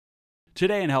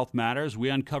Today in Health Matters, we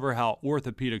uncover how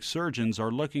orthopedic surgeons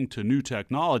are looking to new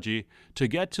technology to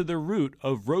get to the root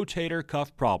of rotator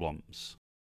cuff problems.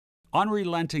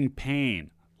 Unrelenting pain,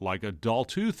 like a dull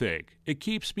toothache. It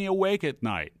keeps me awake at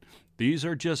night. These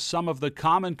are just some of the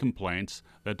common complaints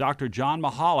that Dr. John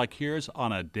Mehalik hears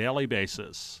on a daily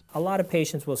basis. A lot of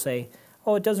patients will say,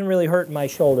 oh, it doesn't really hurt in my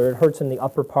shoulder, it hurts in the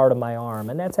upper part of my arm,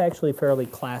 and that's actually fairly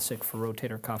classic for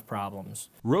rotator cuff problems.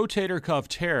 Rotator cuff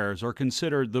tears are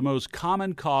considered the most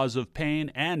common cause of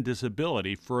pain and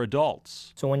disability for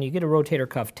adults. So when you get a rotator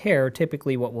cuff tear,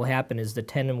 typically what will happen is the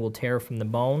tendon will tear from the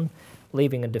bone,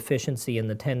 leaving a deficiency in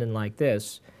the tendon like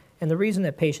this. And the reason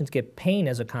that patients get pain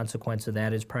as a consequence of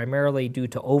that is primarily due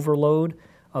to overload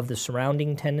of the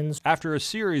surrounding tendons. After a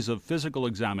series of physical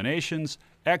examinations,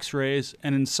 x-rays,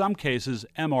 and in some cases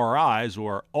MRIs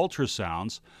or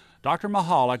ultrasounds, Dr.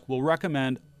 Mehalik will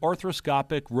recommend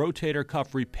arthroscopic rotator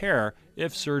cuff repair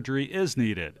if surgery is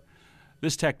needed.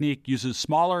 This technique uses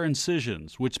smaller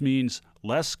incisions, which means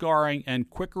less scarring and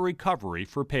quicker recovery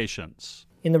for patients.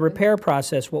 In the repair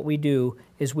process, what we do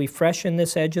is we freshen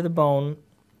this edge of the bone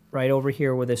right over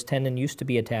here where this tendon used to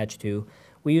be attached to.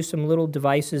 We use some little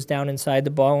devices down inside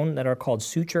the bone that are called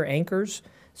suture anchors.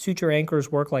 Suture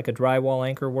anchors work like a drywall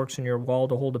anchor works in your wall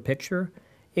to hold a picture.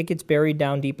 It gets buried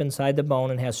down deep inside the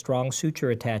bone and has strong suture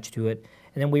attached to it.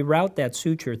 And then we route that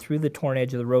suture through the torn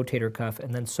edge of the rotator cuff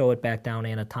and then sew it back down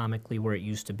anatomically where it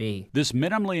used to be. This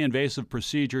minimally invasive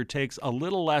procedure takes a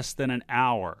little less than an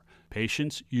hour.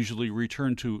 Patients usually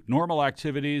return to normal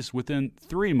activities within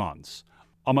 3 months,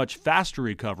 a much faster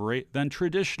recovery than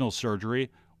traditional surgery,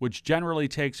 which generally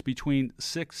takes between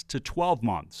 6 to 12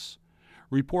 months.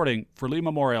 Reporting for Lee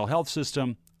Memorial Health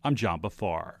System, I'm John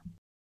Bafar.